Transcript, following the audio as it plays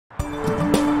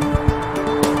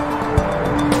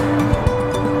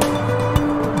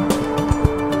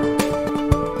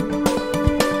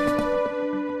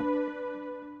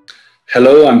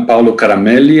Hello, I'm Paulo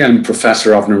Caramelli. I'm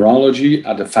professor of neurology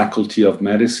at the Faculty of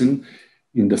Medicine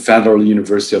in the Federal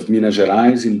University of Minas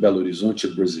Gerais in Belo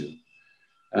Horizonte, Brazil.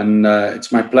 And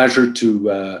it's my pleasure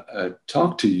to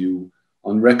talk to you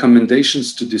on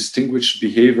recommendations to distinguish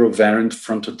behavioral variant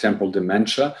frontotemporal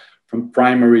dementia from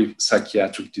primary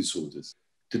psychiatric disorders.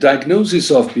 The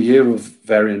diagnosis of behavioral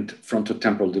variant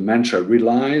frontotemporal dementia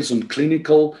relies on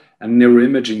clinical and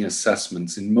neuroimaging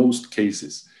assessments in most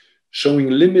cases, showing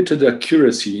limited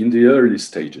accuracy in the early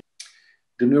stages.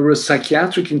 The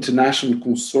Neuropsychiatric International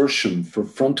Consortium for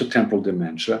Frontotemporal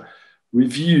Dementia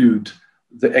reviewed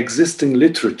the existing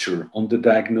literature on the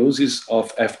diagnosis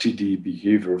of FTD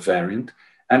behavioral variant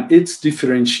and its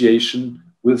differentiation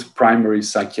with primary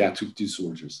psychiatric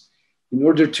disorders in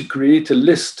order to create a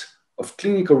list of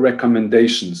clinical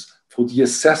recommendations for the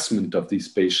assessment of these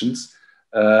patients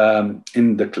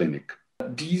in the clinic.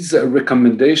 These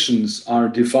recommendations are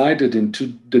divided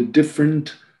into the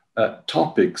different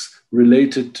topics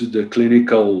related to the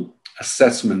clinical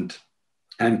assessment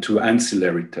and to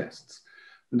ancillary tests.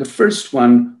 The first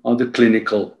one are the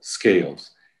clinical scales.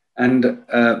 And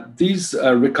these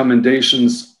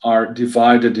recommendations are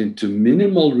divided into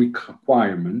minimal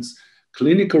requirements,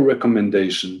 clinical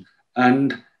recommendation,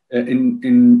 and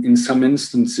in some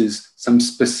instances, some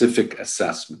specific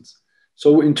assessments.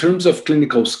 So in terms of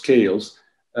clinical scales,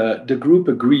 the group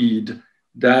agreed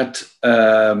that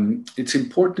it's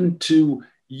important to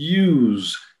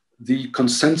use the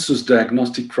consensus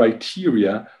diagnostic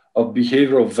criteria of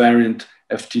behavioral variant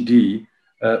FTD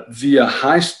via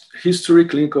history,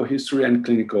 clinical history, and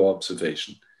clinical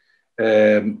observation.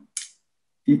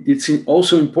 It's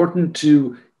also important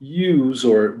to use,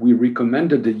 or we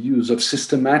recommended the use of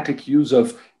systematic use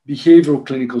of behavioral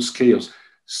clinical scales,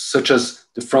 such as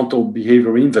the frontal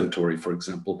behavior inventory, for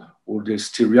example, or the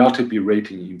stereotypy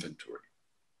rating inventory.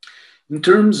 In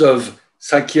terms of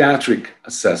psychiatric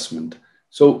assessment,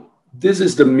 so these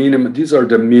are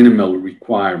the minimal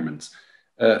requirements.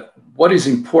 What is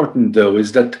important, though,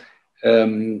 is that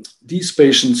these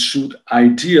patients should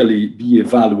ideally be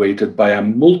evaluated by a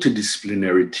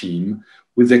multidisciplinary team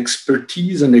with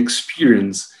expertise and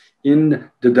experience in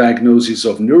the diagnosis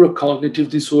of neurocognitive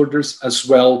disorders as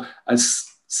well as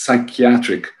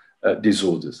psychiatric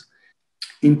disorders.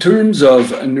 In terms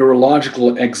of a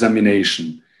neurological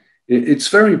examination, it's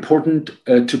very important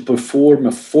to perform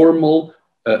a formal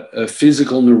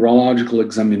physical neurological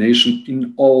examination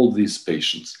in all these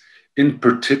patients. In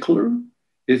particular,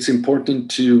 it's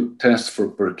important to test for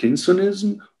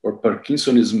Parkinsonism or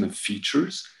Parkinsonism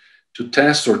features, to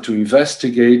test or to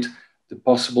investigate the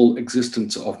possible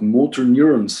existence of motor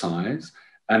neuron size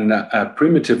and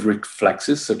primitive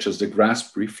reflexes, such as the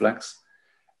grasp reflex,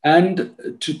 and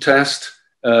to test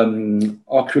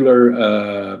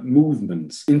ocular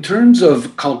movements. In terms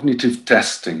of cognitive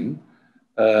testing,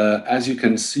 as you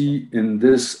can see in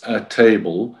this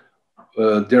table,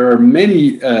 there are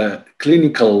many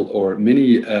clinical or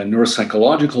many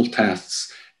neuropsychological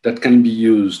tests that can be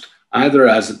used either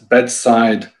as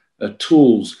bedside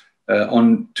tools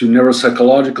to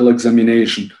neuropsychological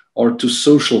examination or to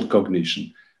social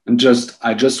cognition. And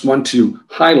I just want to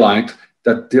highlight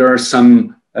that there are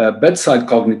some bedside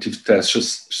cognitive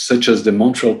tests, such as the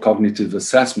Montreal Cognitive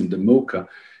Assessment, the MoCA,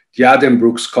 the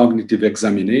Addenbrooke's Cognitive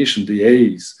Examination, the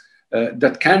ACE,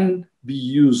 that can be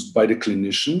used by the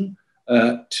clinician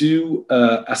to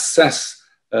assess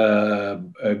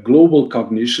global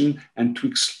cognition and to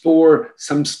explore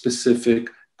some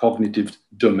specific cognitive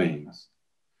domains.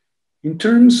 In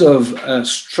terms of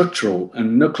structural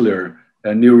and nuclear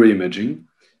neuroimaging,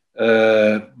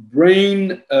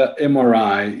 brain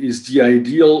MRI is the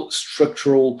ideal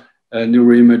structural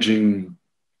neuroimaging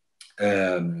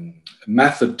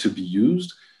method to be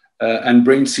used, and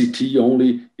brain CT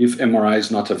only if MRI is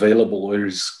not available or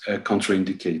is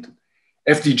contraindicated.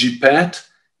 FDG PET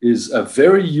is a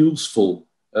very useful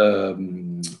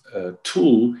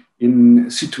tool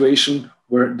in situations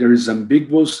where there is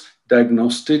ambiguous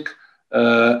diagnostic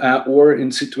or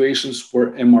in situations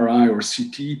where MRI or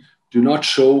CT do not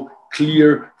show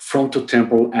clear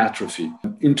frontotemporal atrophy.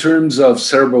 In terms of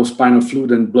cerebrospinal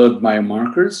fluid and blood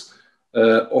biomarkers,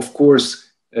 of course,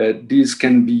 these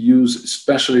can be used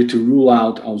especially to rule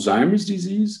out Alzheimer's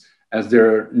disease, as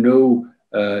there are no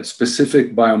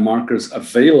specific biomarkers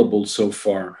available so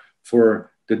far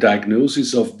for the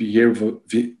diagnosis of behavioral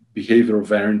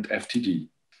variant FTD.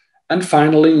 And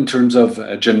finally, in terms of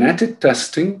genetic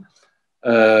testing,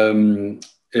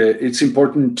 it's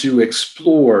important to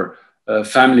explore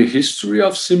family history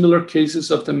of similar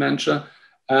cases of dementia,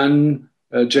 and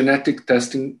genetic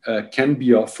testing can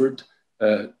be offered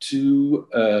to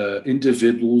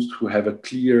individuals who have a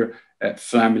clear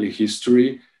family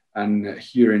history. And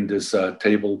here in this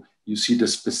table, you see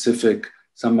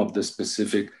some of the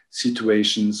specific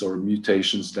situations or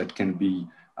mutations that can be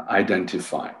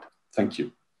identified. Thank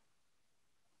you.